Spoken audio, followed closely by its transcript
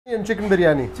And chicken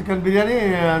biryani. Chicken biryani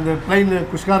and plain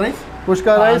Khushka rice.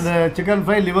 Khushka rice. And chicken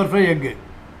fry, liver fry, egg.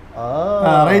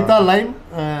 Raita, lime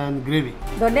and gravy.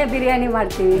 Donne biryani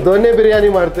ಮಾಡ್ತೀವಿ. Donne biryani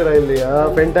ಮಾಡ್ತೀರಾ ಇಲ್ಲಿ?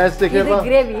 Fantastic. ಇದು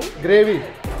gravy. Gravy.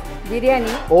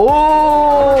 Biryani. Oh.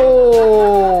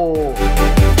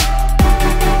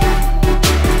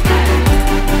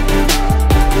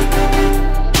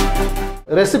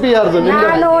 Recipe ಯಾರ್ದು ನಿಮ್ದು?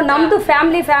 ನಾನು ನಮ್ದು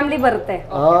family ಬರುತ್ತೆ.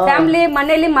 Family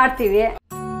ಮನೆಯಲ್ಲಿ ಮಾಡ್ತೀವಿ.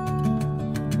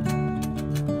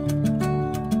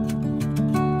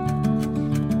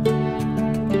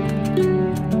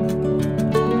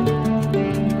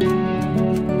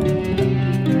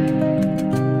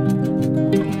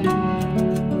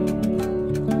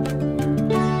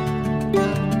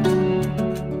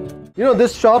 You know,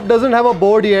 this shop doesn't have a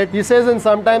board yet. He says in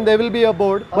some time there will be a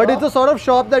board. But it's a sort of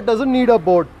shop that doesn't need a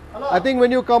board. I think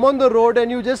when you come on the road and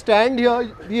you just stand here,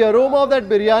 the aroma of that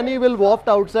biryani will waft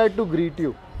outside to greet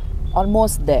you.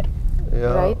 Almost there.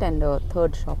 Yeah. Right? And a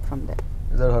third shop from there.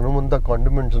 Is there Hanumanta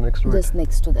condiments next to it? Just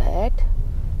next to that.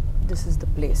 This is the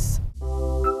place.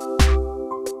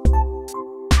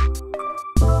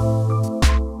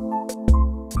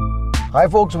 Hi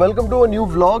folks, welcome to a new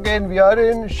vlog and we are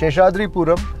in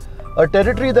Seshadripuram, a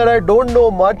territory that I don't know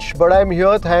much, but I'm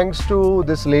here thanks to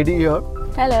this lady here.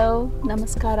 Hello,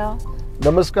 namaskara.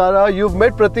 Namaskara. You've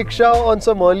met Prathiksha on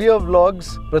some earlier vlogs.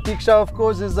 Prathiksha, of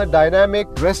course, is the dynamic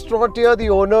restaurateur, the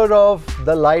owner of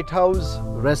the Lighthouse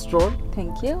restaurant.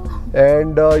 Thank you.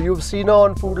 And you've seen her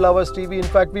on Food Lovers TV. In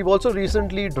fact, we've also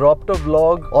recently dropped a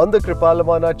vlog on the Kripal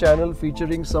Amanna channel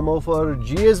featuring some of her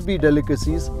GSB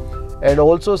delicacies and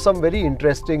also some very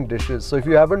interesting dishes. So if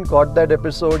you haven't caught that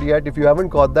episode yet, if you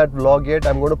haven't caught that vlog yet,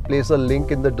 I'm going to place a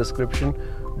link in the description.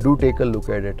 Do take a look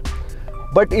at it.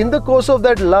 But in the course of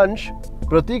that lunch,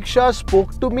 Prathiksha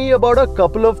spoke to me about a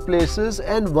couple of places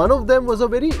and one of them was a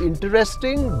very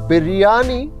interesting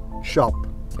biryani shop.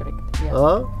 Correct.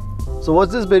 Yeah. So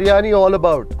what's this biryani all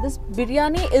about? This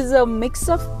biryani is a mix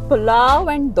of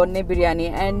pulao and donne biryani,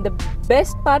 and the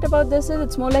best part about this is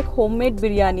it's more like homemade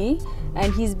biryani,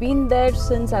 and he's been there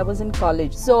since I was in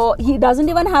college. So he doesn't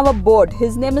even have a board.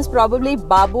 His name is probably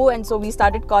Babu, and so we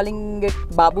started calling it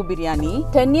Babu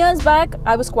Biryani. 10 years back,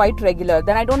 I was quite regular.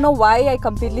 Then I don't know why I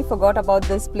completely forgot about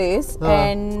this place.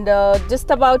 And just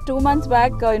about 2 months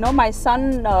back, my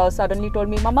son suddenly told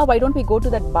me, Mama, why don't we go to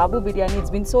that Babu Biryani?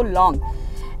 It's been so long.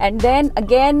 And then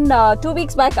again, 2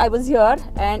 weeks back, I was here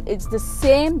and it's the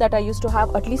same that I used to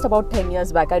have at least about 10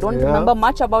 years back. I don't remember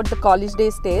much about the college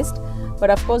days taste. But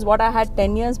of course, what I had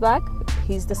 10 years back,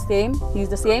 he's the same. He's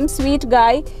the same sweet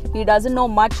guy. He doesn't know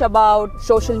much about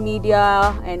social media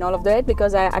and all of that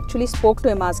because I actually spoke to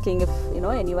him asking if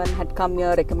anyone had come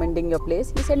here recommending your place.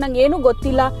 He said, "Nange enu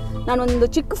gottilla. Nanu ondu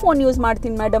chikka phone use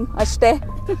martini madam ashte.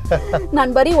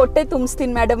 Nan bari hotte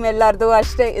tumstin madam ellardu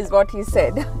ashte," is what he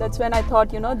said. That's when I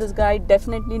thought, this guy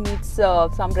definitely needs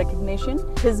some recognition.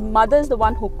 His mother is the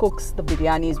one who cooks the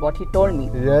biryani, is what he told me.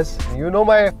 Yes, you know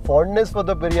my fondness for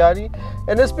the biryani,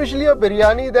 and especially a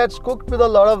biryani that's cooked with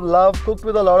a lot of love, cooked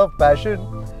with a lot of passion.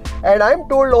 And I'm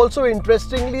told also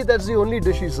interestingly that's the only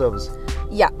dish he serves.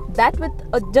 Yeah, that with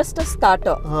just a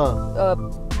starter.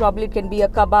 Probably it can be a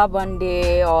kebab one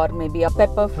day or maybe a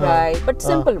pepper fry, but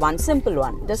simple one,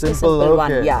 just simple, a simple okay.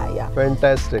 one. Yeah.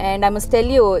 Fantastic. And I must tell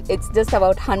you, it's just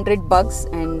about $100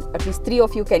 and at least 3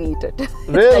 of you can eat it.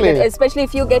 Really? Especially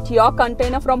if you get your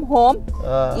container from home,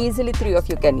 easily 3 of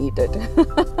you can eat it.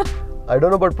 I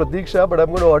don't know about Prathiksha, but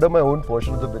I'm going to order my own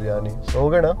portion of the biryani. So,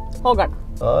 Hogana? Hogana.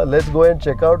 Let's go and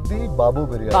check out the Babu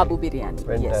Biryani. Babu Biryani.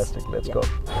 Fantastic. Let's go.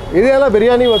 Ideyala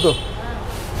biryani vatu.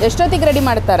 ಎಷ್ಟೊತ್ತಿಗೆ ready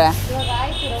ಮಾಡ್ತಾರೆ?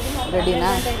 ರೆಡಿನಾ?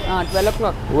 12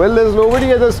 o'clock. Well, there's nobody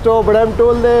at the store, but I'm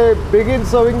told they begin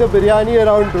serving the biryani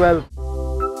around 12.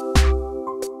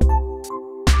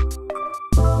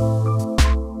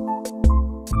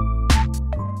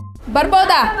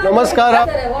 ಬರ್ಬೋದಾ? ನಮಸ್ಕಾರ.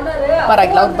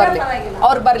 ಪರವಾಗಿಲ್ಲ,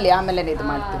 ಅವ್ರು ಬರಲಿ ಆಮೇಲೆ ಇದು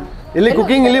ಮಾಡ್ತೀನಿ. ಇಲ್ಲಿ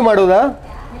ಕುಕಿಂಗ್ ಇಲ್ಲಿ ಮಾಡೋದಾ?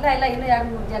 ಇಲ್ಲ ಇನ್ನು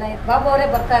 2-3 ಜನ ಬಾಬು ಅವರೇ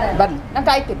ಬರ್ತಾರೆ. ಬನ್ನಿ, ನಾನು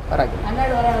ಕಾಯ್ತೀನಿ. ಪರವಾಗಿಲ್ಲ.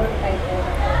 12:30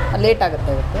 ಕಾಯ್ತೀನಿ. ಲೇಟ್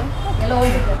ಆಗುತ್ತೆ ಇವತ್ತು. ಎಲ್ಲ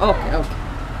ಹೋಗಿದ್ದೆ. Okay.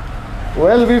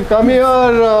 Well, we've come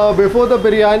here before the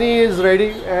biryani is ready,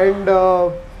 and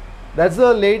that's the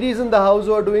ladies in the house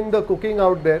who are doing the cooking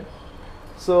out there.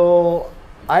 So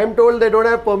I am told they don't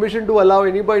have permission to allow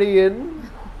anybody in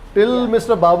till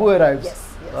Mr. Babu arrives.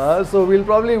 Yes. So we'll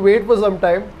probably wait for some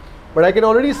time, but I can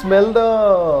already smell the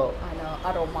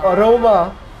aroma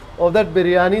of that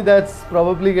biryani that's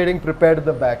probably getting prepared at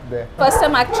the back there. First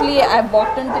time actually I've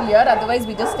walked until here, otherwise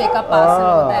we just take a parcel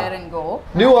over there and go.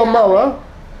 New amma va?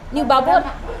 ನೀವು ಬಾಬು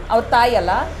ಅವ್ರ ತಾಯಿ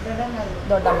ಅಲ್ಲ?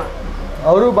 ದೊಡ್ಡಮ್ಮ.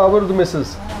 ಅವರು ಬಾಬುರ್ದು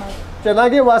missus.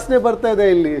 ಚೆನ್ನಾಗಿ ವಾಸನೆ ಬರ್ತಾ ಇದೆ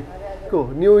ಇಲ್ಲಿ.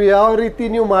 ಇರಬೇಕು, ನೀವು ಯಾವ ರೀತಿ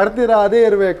ನೀವು ಮಾಡ್ತೀರಾ ಅದೇ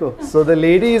ಇರಬೇಕು. So the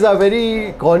ladies are very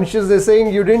conscious. They saying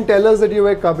you didn't tell us that you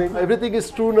were coming. Everything is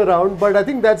strewn around, but I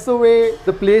think that's the way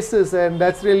the place is, and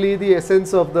that's really the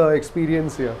essence of the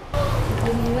experience here.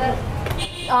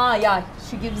 Yeah,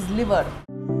 she gives liver.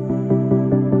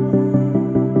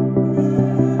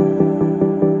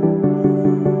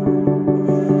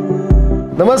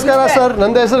 ನಮಸ್ಕಾರ sir,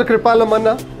 ನಂದ ಹೆಸರು ಕೃಪಾಲ್ ಅಮ್ಮನ್ನ.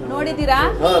 ನೋಡಿದ್ದೀರಾ?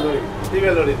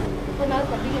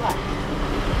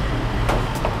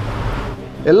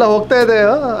 ಎಲ್ಲ ಹೋಗ್ತಾ ಇದೆ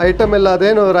item ಎಲ್ಲ.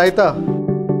 ಅದೇನು ರಾಯ್ತಾ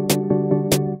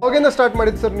ಅವಾಗಿಂದ ಸ್ಟಾರ್ಟ್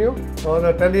ಮಾಡಿದ್ದು ಸರ್ ನೀವು?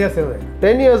 10 years ಇದೆ.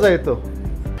 10 years ಆಯಿತು.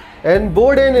 ಆ್ಯಂಡ್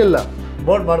ಬೋರ್ಡ್ ಏನಿಲ್ಲ?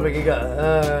 ಬೋರ್ಡ್ ಮಾಡ್ಬೇಕು ಈಗ.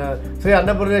 ಶ್ರೀ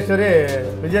ಅನ್ನಪೂರ್ಣೇಶ್ವರಿ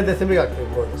ವಿಜಯದಶಮಿಗೆ ಆಗ್ತೀವಿ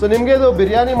ಬೋರ್ಡ್. ಸೊ ನಿಮಗೆ ಇದು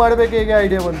ಬಿರಿಯಾನಿ ಮಾಡಬೇಕು ಹೇಗೆ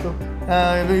ಐಡಿಯಾ ಬಂತು?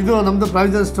 ಇದು ನಮ್ದು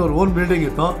ಪ್ರಾವಿಷನ್ ಸ್ಟೋರ್ ಓನ್ ಬಿಲ್ಡಿಂಗ್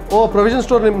ಇತ್ತು. ಓ, ಪ್ರಾವಿಷನ್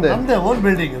ಸ್ಟೋರ್ ನಿಮ್ದೆ? ನಮ್ದೇ ಓನ್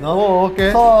ಬಿಲ್ಡಿಂಗ್ ಇದು. ಓ, ಓಕೆ.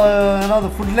 ಸೊ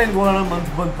ಏನಾದ್ರು ಫುಡ್ ಲೈನ್ ಹೋಗೋಣ ಅಂತ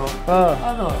ಬಂತು,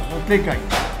 ಅದು ಕ್ಲಿಕ್ ಆಗಿ.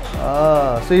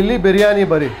 ಸೊ ಇಲ್ಲಿ ಬಿರಿಯಾನಿ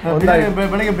ಬರೀ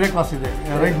ಬೆಳಗ್ಗೆ ಬ್ರೇಕ್ಫಾಸ್ಟ್ ಇದೆ.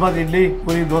 Rice Baat, idli,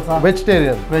 puri, dosa.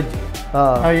 Vegetarian veg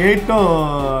 8 to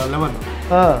 11.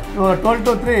 12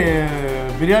 to 3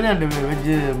 biryani and veg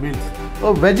meals.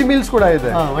 Veg meals ಕೂಡ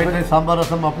ಇದೆ. ವೈಟ್ ರೈಸ್, ಸಾಂಬಾರ್,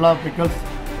 ರಸಂ, ಹಪ್ಪಳ, ಪಿಕಲ್ಸ್.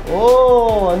 ಓ,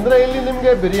 ಅಂದ್ರೆ ಇಲ್ಲಿ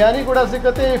ನಿಮಗೆ ಬಿರಿಯಾನಿ ಕೂಡ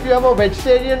ಸಿಕ್ಕತ್ತೆ. If you have a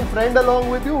vegetarian friend along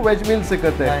with you, veg meal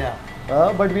ಸಿಕ್ಕತ್ತೆ.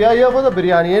 But we are here for the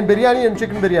biryani. ಏನು ಬಿರಿಯಾನಿ? ಏನು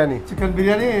chicken biryani? Chicken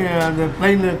biryani,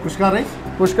 plain kushka rice.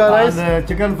 Kushka rice,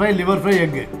 chicken fry, liver fry,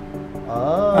 egg,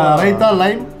 ರೈತಾ,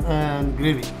 ಲೈಮ್,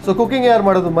 ಗ್ರೇವಿ. ಸೊ ಕುಕಿಂಗ್ ಯಾರು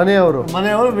ಮಾಡೋದು? ಮನೆಯವರು?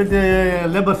 ಮನೆಯವರು with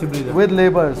labours ಇಬ್ಬರು. With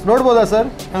labours. ನೋಡ್ಬೋದಾ sir?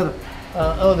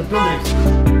 ಹೌದು, 2 minutes.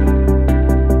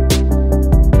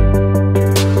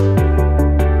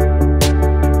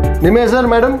 ನಿಮ್ಮ ಹೆಸರು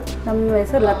ಮೇಡಮ್? ನಮ್ಮ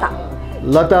ಹೆಸರು ಲತಾ.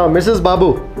 ಲತಾ. ಮಿಸಸ್ ಬಾಬು.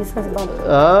 ಮಿಸಸ್ ಬಾಬು.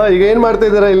 ಈಗ ಏನು ಮಾಡ್ತಾ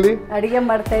ಇದ್ದೀರಾ ಇಲ್ಲಿ? ಅಡಿಗೆ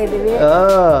ಮಾಡ್ತಾ ಇದ್ದೀವಿ.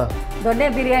 ದೊನ್ನೆ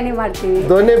ಬಿರಿಯಾನಿ ಮಾಡ್ತೀವಿ.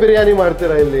 ದೊನ್ನೆ ಬಿರಿಯಾನಿ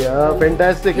ಮಾಡ್ತೀರಾ ಇಲ್ಲಿ?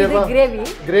 ಫ್ಯಾಂಟಾಸ್ಟಿಕ್. ಗ್ರೇವಿ.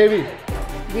 ಗ್ರೇವಿ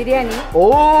ಬಿರಿಯಾನಿ. ಓ,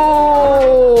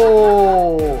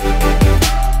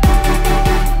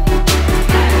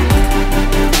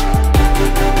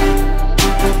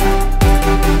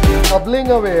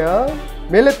 ಬಬ್ಲಿಂಗ್ ಅವೇ.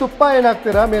 ಮೇಲೆ ತುಪ್ಪ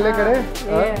ಏನಾಗ್ತೀರಾ ಮೇಲೆ ಕಡೆ?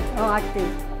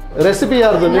 ಹಾಕ್ತೀವಿ. ರೆಸಿಪಿ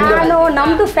ಯಾರ್ದು?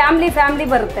 ನಮ್ದು ಫ್ಯಾಮಿಲಿ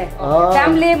ಬರುತ್ತೆ.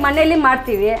 ಫ್ಯಾಮಿಲಿ ಮನೇಲಿ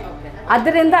ಮಾಡ್ತೀವಿ,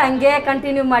 ಅದರಿಂದ ಹಂಗೆ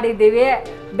ಕಂಟಿನ್ಯೂ ಮಾಡಿದ್ದೀವಿ.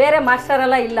 ಬೇರೆ ಮಾಸ್ಟರ್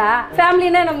ಎಲ್ಲ ಇಲ್ಲ,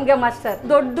 ಫ್ಯಾಮಿಲಿನೇ ನಮ್ಗೆ ಮಾಸ್ಟರ್.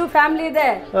 ದೊಡ್ಡ ಫ್ಯಾಮಿಲಿ ಇದೆ,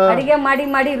 ಅಡಿಗೆ ಮಾಡಿ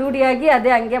ಮಾಡಿ ರೂಢಿಯಾಗಿ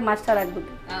ಅದೇ ಹಂಗೆ ಮಾಸ್ಟರ್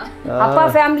ಆಗ್ಬಿಟ್ಟು. ಅಪ್ಪ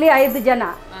ಫ್ಯಾಮಿಲಿ 5 ಜನ,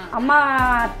 ಅಮ್ಮ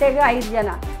ಅತ್ತೆಗೆ 5 ಜನ.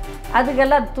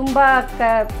 ಅದಕ್ಕೆಲ್ಲ ತುಂಬಾ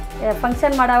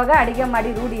ಫಂಕ್ಷನ್ ಮಾಡುವಾಗ ಅಡಿಗೆ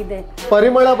ಮಾಡಿ ರೂಢಿ ಇದೆ.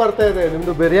 ಪರಿಮಳ ಬರ್ತಾ ಇದೆ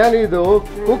ನಿಮ್ದು ಬಿರಿಯಾನಿದು,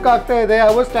 ಕುಕ್ ಆಗ್ತಾ ಇದೆ.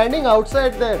 I was standing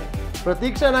outside there.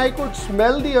 Prathiksha and I could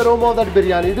smell the aroma of that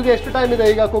biryani. ಇದಕ್ಕೆ ಎಷ್ಟು ಟೈಮ್ ಇದೆ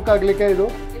ಈಗ ಕುಕ್ ಆಗ್ಲಿಕ್ಕೆ? ಇದು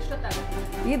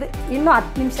ಇನ್ನು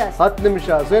 10 ನಿಮಿಷ. 10 ನಿಮಿಷ.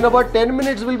 So in about 10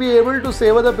 minutes we'll be able to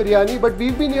savor the biryani, but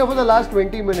we've been here for the last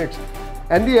 20 minutes.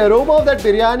 And the aroma of that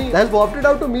biryani has wafted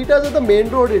out to meet us at the main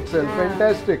road itself.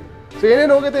 Fantastic. So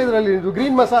ಏನೇನು ಹೋಗುತ್ತೆ ಇದರಲ್ಲಿ? ಇದು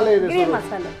green ಮಸಾಲೆ ಇದೆ. Green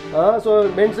ಮಸಾಲೆ. So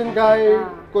ಮೆಣಸಿನಕಾಯಿ,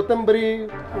 ಕೊತ್ತಂಬರಿ,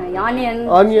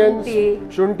 onion,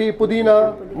 ಶುಂಠಿ, ಪುದೀನ,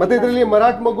 ಮತ್ತೆ ಇದರಲ್ಲಿ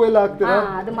ಮರಾಠ ಮಗು ಎಲ್ಲ ಹಾಕ್ತೀರಾ?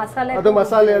 ಅದು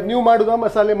ಮಸಾಲೆ ನೀವು ಮಾಡುದಾ?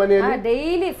 ಮಸಾಲೆ ಮನೆಯಲ್ಲಿ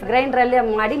ಡೈಲಿ ಗ್ರೈಂಡರ್ ಅಲ್ಲಿ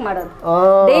ಮಾಡಿ ಮಾಡೋದು.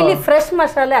 ಡೈಲಿ ಫ್ರೆಶ್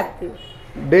ಮಸಾಲೆ ಹಾಕ್ತೀವಿ.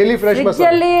 ಡೈಲಿ ಫ್ರೆಶ್ ಮಸಾಲೆ.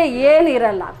 ಅಲ್ಲಿ ಏನು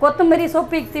ಇರಲ್ಲ, ಕೊತ್ತಂಬರಿ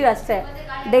ಸೊಪ್ಪು ಇಕ್ತೀವಿ ಅಷ್ಟೇ.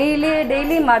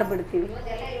 ಡೈಲಿ ಮಾಡಿಬಿಡ್ತೀವಿ.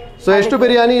 ಸೊ ಎಷ್ಟು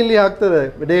ಬಿರಿಯಾನಿ ಇಲ್ಲಿ ಹಾಕ್ತದೆ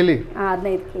ಡೈಲಿ?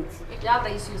 15 kg.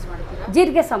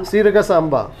 ಜೀರಿಗೆ ಸಾಂಬಾರ್. ಸೀರಗ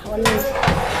ಸಾಂಬಾರ್.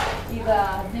 ಈಗ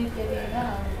 15 kg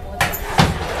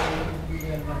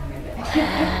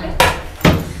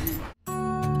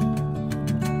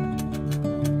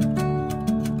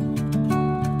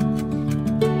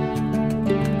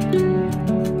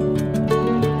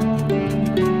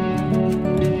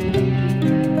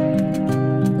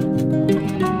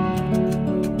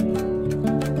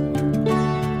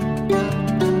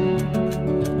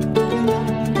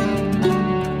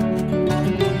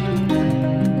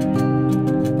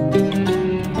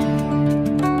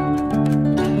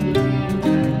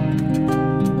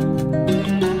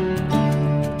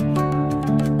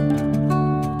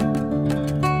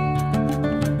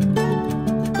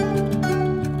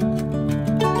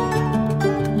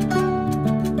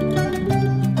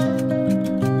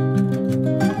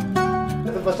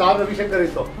ರವಿಶಂಕರ್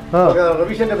ಇತ್ತು.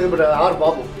 ರವಿಶಂಕರ್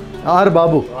ಆರ್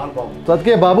ಬಾಬು. ಸೊ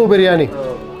ಅದಕ್ಕೆ ಬಾಬು ಬಿರಿಯಾನಿ.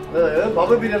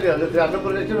 ಬಾಬು ಬಿರಿಯಾನಿ ಅಂದ್ರೆ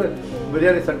ಅನ್ನಪೂರ್ಣೇಶ್ವರಿ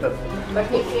ಬಿರಿಯಾನಿ ಸೆಂಟರ್.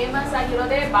 ಫೇಮಸ್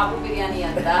ಆಗಿರೋದೇ ಬಾಬು ಬಿರಿಯಾನಿ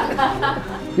ಅಂತ.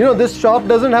 You know, this shop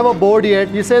doesn't have a board yet.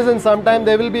 He says in some time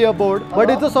there will be a board, but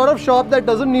it's a sort of shop that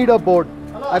doesn't need a board.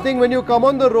 I think when you come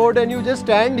on the road and you just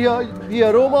stand here, the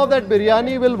aroma of that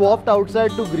biryani will waft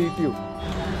outside to greet you.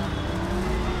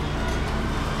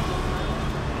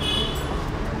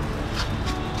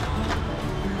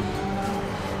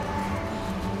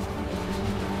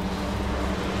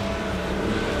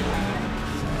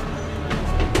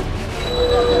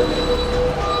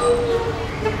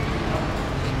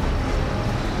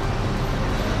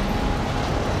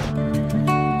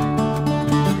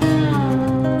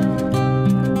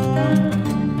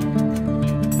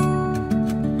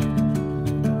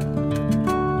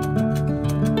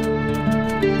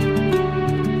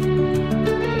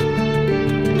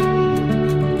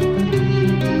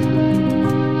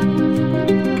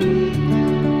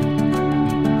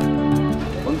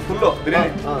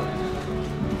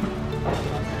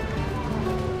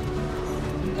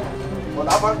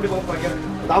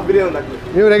 Top biryani ಹಾಕಿ.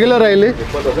 ನೀವು regular ಇಲ್ಲಿ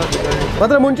 20 ವರ್ಷ ಬಿರಿಯಾನಿ.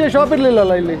 ಮಾತ್ರ ಮುಂಚೆ shop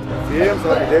ಇರಲಿಲ್ಲಲ್ಲ ಇಲ್ಲಿ? Same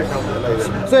sir ಇದೇ shop ಎಲ್ಲ ಇದೆ.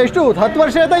 So ಎಷ್ಟು 10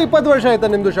 ವರ್ಷ ಆಯ್ತಾ 20 ವರ್ಷ ಆಯ್ತಾ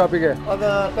ನಿಮ್ಮದು ಶಾಪಿಗೆ? ಅದು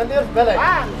 10 years ಮೇಲೆ.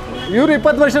 ಇವರು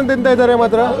 20 ವರ್ಷ ತಿಂತ ಇದ್ದಾರೆ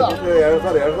ಮಾತ್ರ.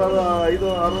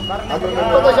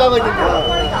 2005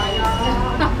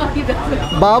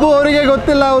 ಬಾಬು ಅವರಿಗೆ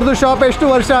ಗೊತ್ತಿಲ್ಲ ಅವ್ರದ್ದು ಶಾಪ್ ಎಷ್ಟು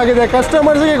ವರ್ಷ ಆಗಿದೆ,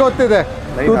 ಕಸ್ಟಮರ್ಸ್ಗೆ ಗೊತ್ತಿದೆ.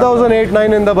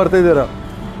 2008-9 ಇಂದ ಬರ್ತಿದ್ದೀರಾ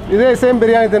ಇದೇ ಸೇಮ್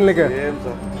ಬಿರಿಯಾನಿ ತಿನ್ಲಿಕ್ಕೆ? Same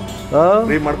sir.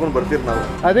 ಫ್ರೀ ಮಾಡ್ಕೊಂಡು ಬರ್ತೀವಿ ನಾವು.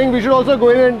 I think we should also go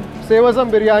in and save some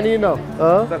biryani ನಾವು.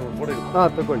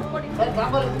 ತಗೊಳ್ಳಿ.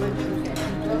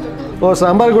 ಓ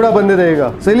ಸಾಂಬಾರ್ ಕೂಡ ಬಂದಿದೆ ಈಗ.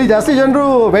 ಸೊ ಇಲ್ಲಿ ಜಾಸ್ತಿ ಜನರು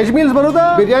ವೆಜ್ ಮೀಲ್ಸ್ ಬರೋದಾ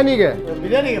ಬಿರಿಯಾನಿಗೆ?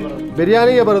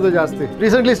 ಬಿರಿಯಾನಿಗೆ ಬರೋದು ಜಾಸ್ತಿ.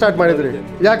 ರೀಸೆಂಟ್ಲಿ ಸ್ಟಾರ್ಟ್ ಮಾಡಿದ್ರಿ,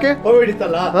 ಯಾಕೆ? ಕೋವಿಡ್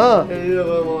ಇತ್ತಲ್ಲ,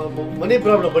 ಮನಿ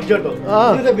ಪ್ರಾಬ್ಲಮ್, ಬಡ್ಜೆಟ್,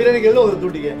 ಬಿರಿಯಾನಿಗೆ ಎಲ್ಲೋ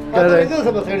ದುಡ್ಡಿಗೆ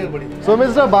ಸ್ವಲ್ಪ ಸೈಡ್ ಮಾಡಿ. So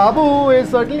Mr. Babu is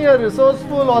certainly a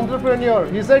resourceful entrepreneur.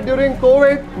 He said during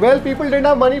COVID, well, people didn't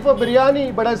have money for biryani,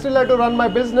 but I still had to run my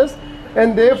business, and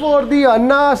therefore the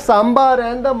anna, sambar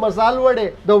and the masala-vade,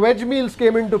 the veg meals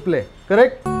came into play.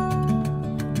 Correct?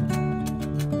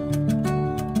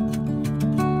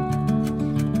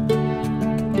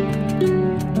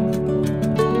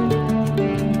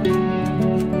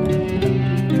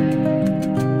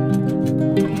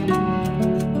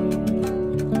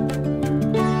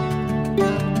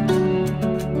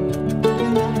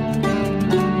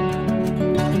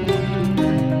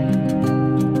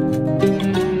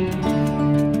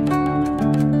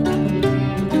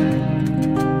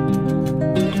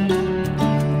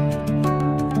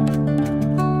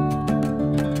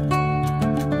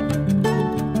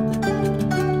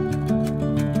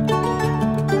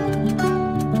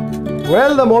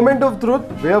 Well, the moment of truth.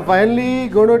 We are finally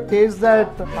going to taste that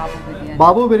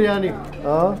Babu biryani.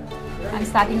 I'm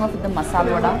starting off with the masala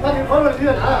vada.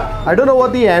 I don't know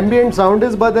what the ambient sound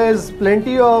is, but there's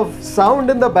plenty of sound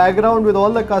in the background with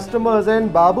all the customers and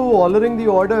Babu ordering the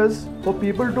orders for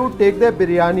people to take their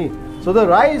biryani. So the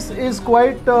rice is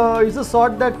quite, it's a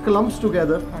sort that clumps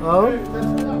together.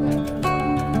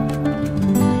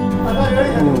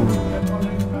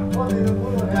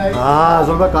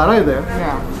 ಸ್ವಲ್ಪ ಖಾರ ಇದೆ.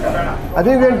 I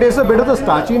think you can taste a bit of the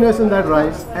starchiness in that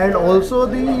rice and also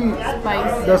the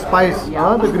spice,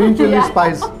 the green chili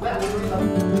spice.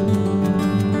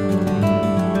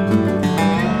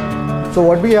 So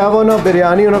what we have on a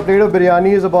biryani, on a plate of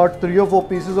biryani, is about 3 or 4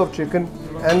 pieces of chicken,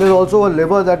 and there's also a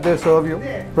liver that they serve you.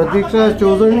 Prathiksha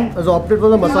has opted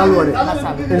for the masala vade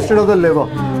instead of the liver.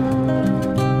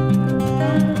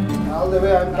 The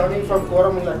way I'm coming from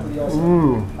Koramangala to the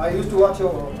I used to watch your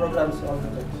programs all the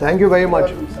time. Thank you very much.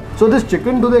 So this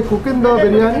chicken, do they cook in the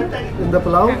biryani, in the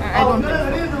pulao? I don't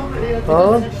think so.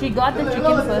 She got the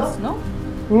chicken first, no?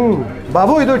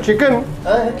 Babu, ಇದು chicken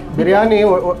biryani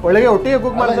ಒಳಗೆ ಒಟ್ಟಿಗೆ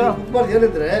cook ಮಾಡ್ತಾರ?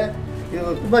 ಏನಿದ್ರೆ ಇದು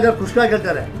ತುಂಬಾ ಜನ ಕೃಷ್ಣ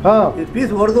ಕೇಳ್ತಾರೆ, ಈ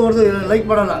piece ಹೊಡೆದು ಲೈಕ್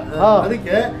ಮಾಡಲ್ಲ,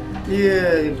 ಅದಕ್ಕೆ ಈ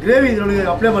ಗ್ರೇವಿ ಇದ್ರೊಳಗೆ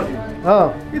ಅಪ್ಲೈ ಮಾಡ್ತೀವಿ.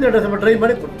 ಇದು ಸ್ವಲ್ಪ ಡ್ರೈ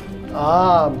ಮಾಡಿ ಕೊಡ್ತೀವಿ.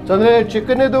 ಅಂದ್ರೆ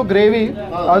ಚಿಕನ್ ಇದು ಗ್ರೇವಿ,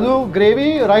 ಅದು ಗ್ರೇವಿ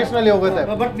ರೈಸ್ ನಲ್ಲಿ ಹೋಗುತ್ತೆ.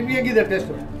 ಬಟ್ ನಿಮ್ಗೆ ಹೇಗಿದೆ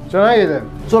ಟೇಸ್ಟ್? ಚೆನ್ನಾಗಿದೆ.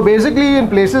 So basically in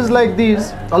places like these,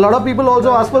 a lot of people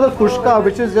also ask for the Khushka,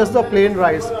 which is just the plain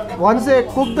rice. Once they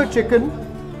cook the chicken,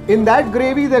 in that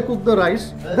gravy they cook the rice.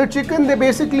 The chicken they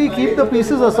basically keep the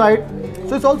pieces aside,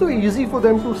 so it's also easy for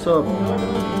them to serve.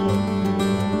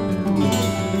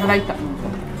 Right.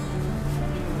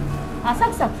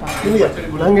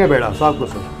 ನಂಗೆ ಬೇಡ, ಸಾಕು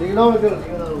sir.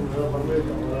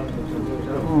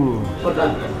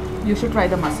 You should try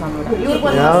the masala vada. You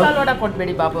want masala vada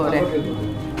ಕೊಟ್ಬೇಡಿ Babu ಅವರೇ.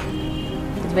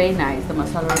 It's very nice, the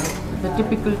masala vada. The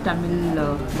typical Tamil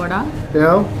vada.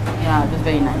 Yeah, it's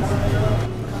very nice.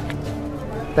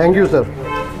 Thank you, sir.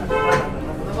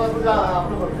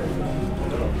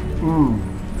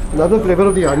 Another flavor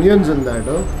of the onions in that,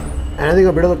 and I think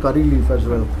a bit of the curry leaf as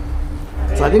well.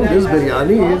 So I think this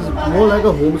biryani is more like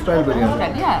a home style biryani.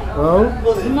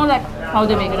 Yeah. More like how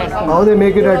they make it at home. How they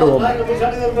make it at home.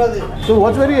 So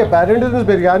what's very apparent in this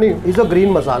biryani is a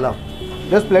green masala.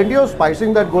 There's plenty of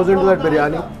spicing that goes into that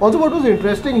biryani. Also, what was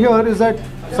interesting here is that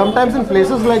sometimes in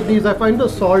places like these, I find the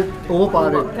salt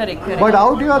overpowering. Correct. But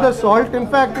out here, the salt, in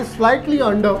fact, is slightly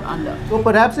under. So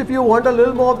perhaps if you want a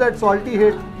little more of that salty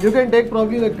hit, you can take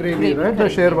probably the gravy, right? The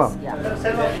sherwa.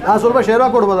 Yeah. Solpa sherwa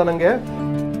kodboda nange.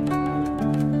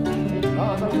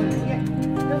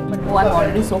 Oh, I'm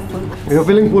already so full. You're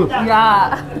feeling full?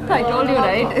 Yeah, I told you,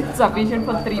 right? It's sufficient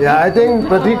for 3 people. Yeah, I think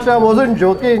Prathiksha wasn't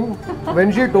joking when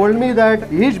she told me that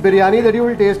each biryani that you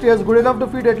will taste is good enough to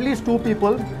feed at least 2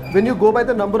 people when you go by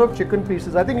the number of chicken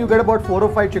pieces. I think you get about 4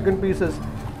 or 5 chicken pieces.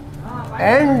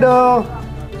 And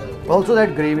also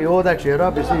that gravy. Oh, that shera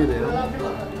busy there.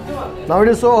 Now it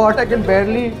is so hot I can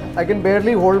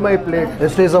barely hold my plate.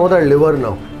 Let's taste some of that liver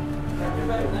now.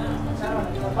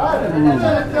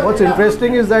 What's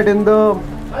interesting is that in the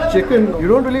chicken, you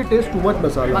don't really taste too much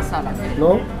masala. Masala.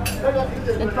 No?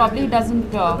 It probably doesn't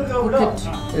cook it with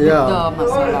Yeah. the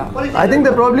masala. I think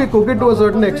they probably cook it to a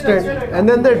certain extent and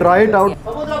then they dry it out.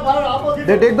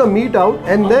 They take the meat out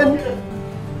and then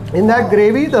in that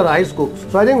gravy the rice cooks.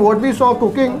 So I think what we saw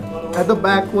cooking at the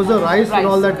back was the rice and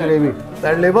all that gravy.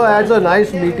 That liver adds a nice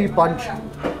meaty punch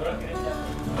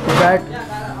to that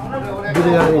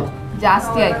biryani.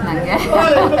 ಜಾಸ್ತಿ ಆಯ್ತು ನನಗೆ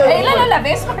ಇಲ್ಲ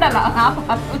waste ಮಾಡಲ್ಲ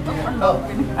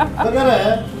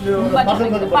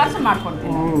parcel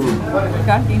ಮಾಡ್ಕೊಳ್ತೀನಿ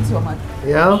can't eat so much.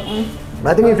 Yeah.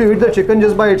 I think if you eat the chicken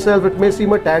just by itself, it may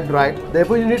seem a tad dry.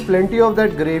 Therefore, you need plenty of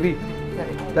that gravy.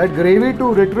 That gravy to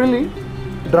literally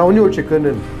drown your chicken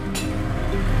in.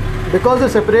 Because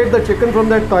they separate the chicken from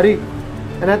that curry,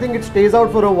 and I think it stays out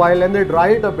for a while and they dry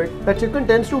it a bit. The chicken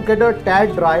tends to get a tad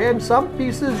dry, and some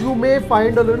pieces you may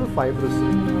find a little fibrous.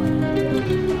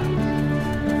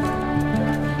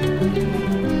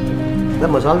 The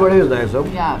masala-vade is nice, huh?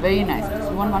 Yeah, very nice.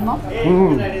 You want one more?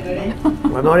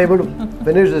 I'm not able to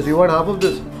finish this. You want half of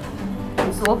this?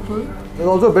 I'm so full. There's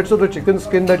also bits of the chicken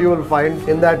skin that you will find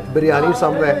in that biryani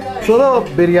somewhere. So the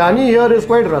biryani here is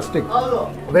quite rustic.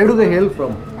 Where do they hail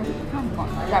from?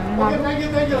 Tamil Nadu.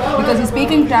 Because he's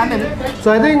speaking Tamil. So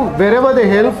I think wherever they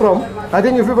hail from, I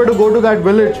think if you were to go to that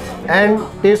village and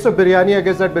taste a biryani, I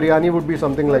guess that biryani would be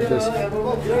something like this.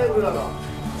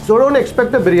 So don't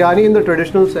expect a biryani in the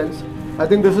traditional sense. I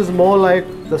think this is more like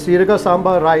the sirika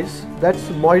sambar rice that's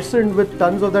moistened with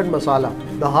tons of that masala.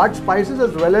 The hard spices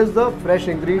as well as the fresh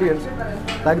ingredients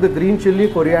like the green chilli,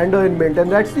 coriander and mint, and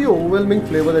that's the overwhelming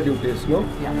flavor that you taste, no?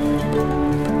 Yeah.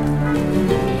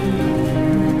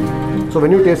 So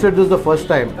when you tasted this the first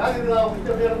time,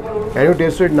 can you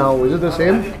taste it now? Is it the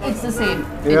same? It's the same.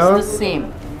 Yeah. It's the same.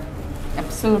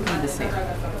 Absolutely the same.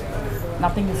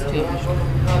 Nothing has changed.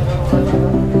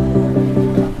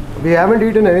 We haven't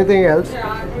eaten anything else,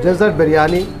 just that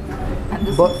biryani. And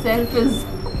this itself is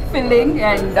filling,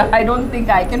 and I don't think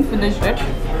I can finish it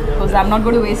because I'm not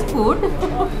going to waste food.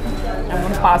 I'm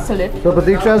going to parcel it. So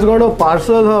Prathiksha is going to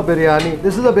parcel her biryani.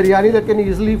 This is a biryani that can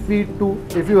easily feed two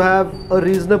if you have a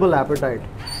reasonable appetite.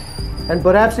 And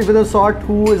perhaps if it's a sort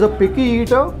who is a picky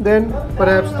eater, then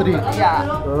perhaps 3. Yeah.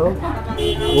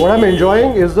 What I'm enjoying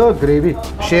is the gravy,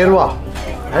 sherwa.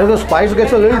 And if the spice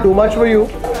gets a little too much for you,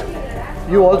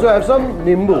 you also have some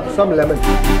nimbu, some lemon.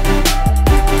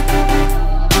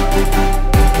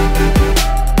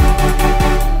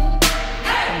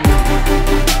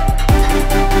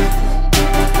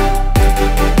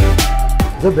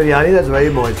 It's a biryani that's very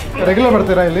moist. Regular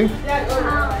bartera illi?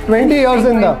 20 years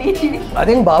in the. I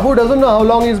think Babu doesn't know how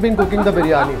long he's been cooking the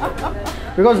biryani.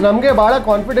 Because namge bada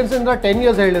confidence in the 10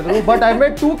 years helidru, but I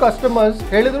met 2 customers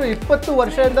helidru 20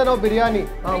 varshainda ನಾವು biryani.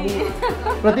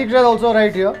 Prathiksha is also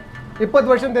right here. 20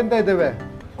 ವರ್ಷ ತಿಂತಾ ಇದ್ದೇವೆ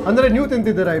ಅಂದ್ರೆ ನೀವು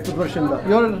ತಿಂತಿದ್ದೀರಾ 20 ವರ್ಷದಿಂದ.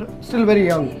 You are still very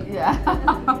Young.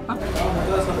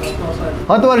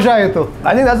 10 ವರ್ಷ ಆಯಿತು.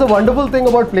 I think that's a wonderful thing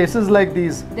about places like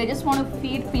these. They just want to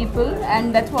feed people, and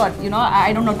that's what, you know, I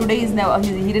don't know, today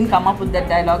he didn't come up with that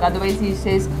dialogue, otherwise he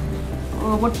says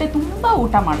ಹೊಟ್ಟೆ ತುಂಬಾ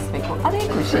ಊಟ ಮಾಡಿಸ್ಬೇಕು, ಅದೇ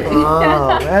ಖುಷಿ.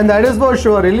 And that is for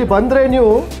sure. ಇಲ್ಲಿ ಬಂದ್ರೆ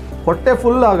ನೀವು ಹೊಟ್ಟೆ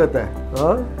ಫುಲ್ ಆಗುತ್ತೆ.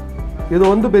 ಇದು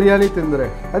ಒಂದು ಬಿರಿಯಾನಿ ತಿಂದ್ರೆ.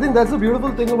 I think that's the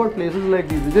beautiful thing about places like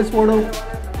these. You just want to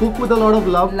cook with a lot of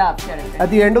love. Correct. At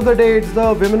the end of the day, it's the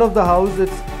women of the house.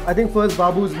 It's, I think, first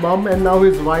Babu's mom and now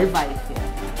his wife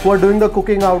who are doing the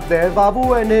cooking out there. Babu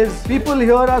and his people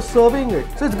here are serving it.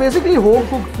 So it's basically home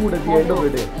cooked food at the end of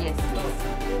the day. Yes.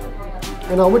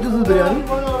 And how much is this biryani?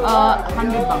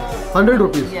 $100. 100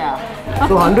 rupees. Yeah.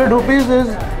 So 100 rupees is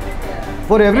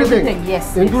for everything. Yes.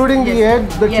 Including the egg,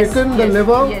 the chicken, the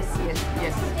liver. Yes.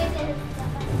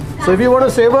 So if you want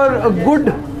to savor a good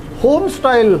home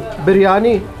style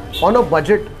biryani on a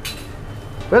budget,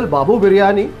 well, Babu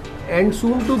Biryani and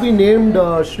soon to be named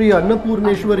Sri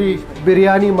Annapurneshwari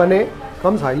Biryani Mane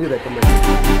comes highly recommended.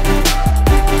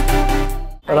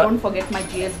 Don't forget my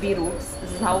GSB roots.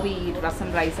 This is how we eat rasam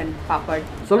rice and papad.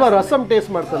 ಸ್ವಲ್ಪ rasam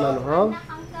taste ಮಾಡ್ತೇನೆ ನಾನು.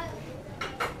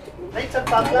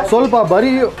 ಸ್ವಲ್ಪ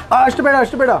ಬರೀ ಅಷ್ಟು ಬೇಡ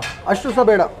ಅಷ್ಟು ಸಹ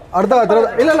ಬೇಡ, ಅರ್ಧ ಅದರ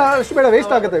ಇಲ್ಲ ಅಷ್ಟು ಬೇಡ,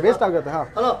 ವೇಸ್ಟ್ ಆಗುತ್ತೆ.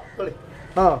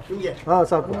 ಹಾಂ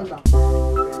ಸಾಕು.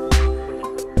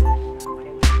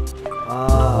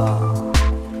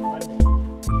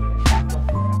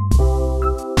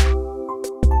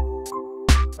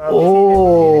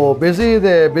 Oh, busy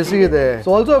there. So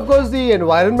also, of course, the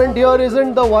environment here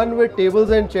isn't the one with tables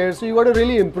and chairs, so you got to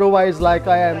really improvise like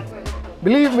I am.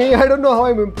 Believe me, I don't know how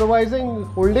I'm improvising,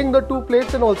 holding the 2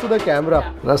 plates and also the camera.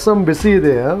 Rasam busy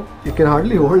there, you can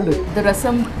hardly hold it. The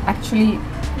rasam actually,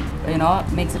 you know,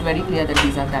 makes it very clear that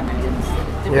these are Tamilians.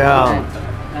 Yeah.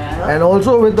 And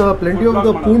also with plenty of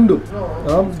the pundu,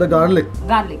 the garlic.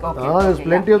 Garlic, okay. There's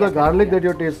plenty of the garlic that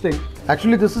you're tasting.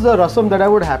 Actually, this is a rasam that I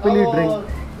would happily drink.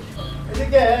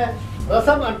 ಇದಕ್ಕೆ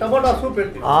rasam and tomato soup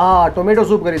ಹೇಳ್ತೀವಿ. Tomato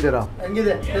soup ಕರೀತೀರಾ?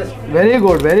 ಹಂಗಿದೆ. Very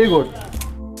good, very good.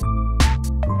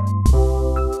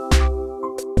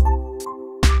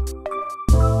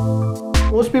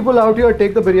 Most people out here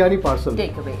take the biryani parcel.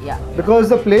 Take away, yeah. Because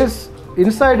the place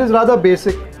inside is rather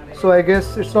basic. So I guess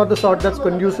it's not the sort that's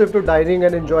conducive to dining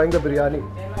and enjoying the biryani.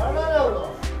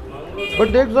 But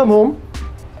take some home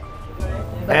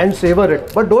and savor it.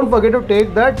 But don't forget to take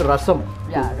that rasam.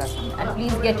 Yeah, rasam. And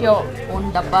please get your own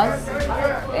dabbas.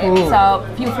 It's a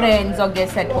few friends or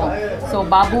guests at home. So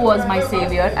Babu was my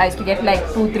savior. I used to get like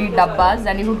 2-3 dabbas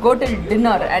and it would go till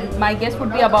dinner and my guests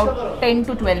would be about 10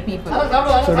 to 12 people.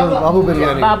 So it was Babu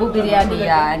biryani. Babu biryani,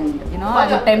 yeah. And you know, I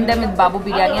would tempt them with Babu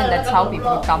biryani and that's how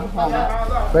people would come home.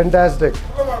 Fantastic.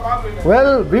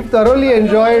 Well, we've thoroughly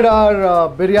enjoyed our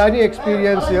biryani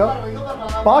experience here.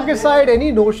 Park aside any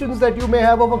notions that you may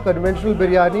have of a conventional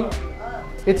biryani.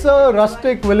 It's a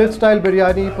rustic village style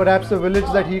biryani, perhaps the village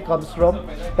that he comes from.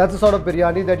 That's the sort of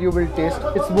biryani that you will taste.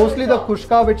 It's mostly the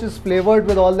Khushka which is flavored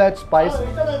with all that spice,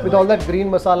 with all that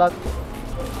green masala.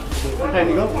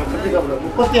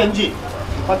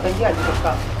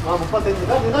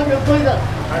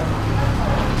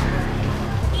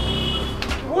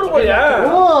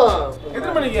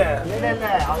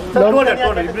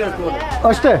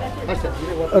 ಅಷ್ಟೇ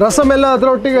ರಸಮ್ ಎಲ್ಲ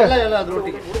ಅದರೊಟ್ಟಿಗೆ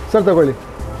sir ತಗೊಳ್ಳಿ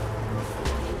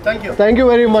Thank you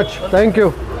very much. Thank you.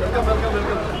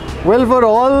 Well, for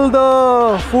all the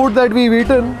food that we've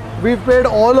eaten, we've paid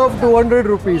all of 200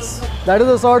 rupees. That is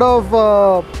the sort of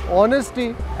honesty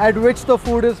at which the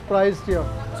food is priced here.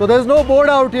 So there's no board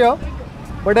out here.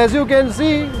 But as you can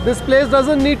see, this place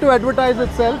doesn't need to advertise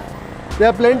itself. There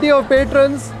are plenty of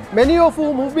patrons, many of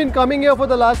whom have been coming here for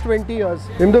the last 20 years.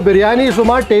 Nimdu biryani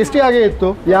sumar tasty age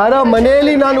ittu. Yara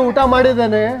maneli nanu uta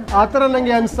madidane, athara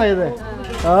nange ansta ide.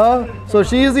 So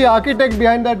she is the architect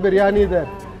behind that biryani there.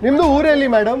 Nimdu ಊರಲ್ಲಿ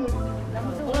madam?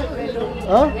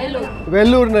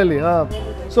 ವೆಲ್ಲೂರಿನಲ್ಲಿ.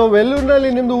 So ವೆಲ್ಲೂರಿನಲ್ಲಿ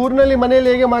ನಿಮ್ದು ಊರಿನಲ್ಲಿ ಮನೆಯಲ್ಲಿ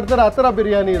ಹೇಗೆ ಮಾಡ್ತಾರೆ ಆ ಥರ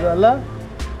ಬಿರಿಯಾನಿ ಇದೆ ಅಲ್ಲ?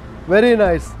 Very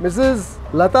nice. Mrs.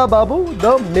 Latha Babu,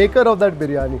 the maker of that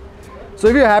biryani. So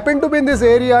if you happen to be in this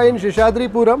area in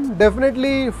Seshadripuram,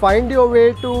 definitely find your way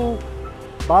to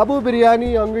Babu Biryani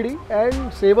Angadi and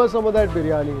savor some of that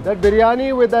biryani. That biryani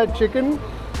with that chicken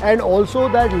and also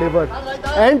that liver.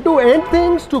 And to end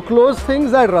things, to close things,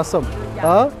 that rasam.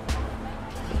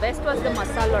 Best was the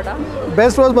masala vada.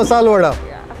 Best was masala vada.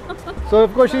 So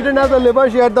of course she didn't have the liver,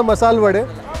 she had the masala vade.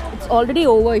 It's already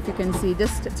over if you can see.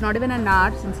 Just it's not even an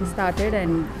hour since he started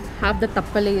and half the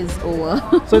tappale is over.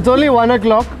 So it's only 1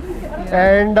 o'clock.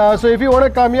 And so if you want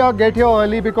to come here, get here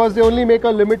early because they only make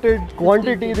a limited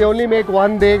quantity. They only make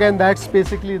one deg and that's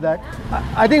basically that.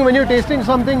 I think when you're tasting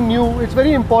something new, it's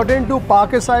very important to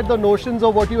park aside the notions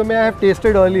of what you may have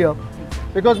tasted earlier.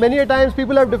 Because many a times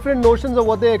people have different notions of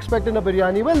what they expect in a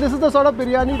biryani. Well, this is the sort of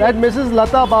biryani that Mrs.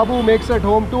 Latha Babu makes at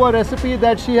home to a recipe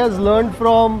that she has learned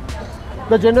from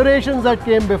the generations that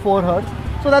came before her.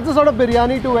 So that's the sort of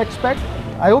biryani to expect.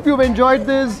 I hope you've enjoyed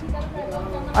this.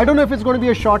 I don't know if it's going to be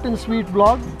a short and sweet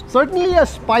vlog. Certainly a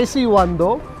spicy one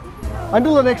though.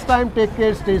 Until the next time, take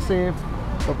care, stay safe.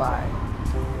 Bye-bye.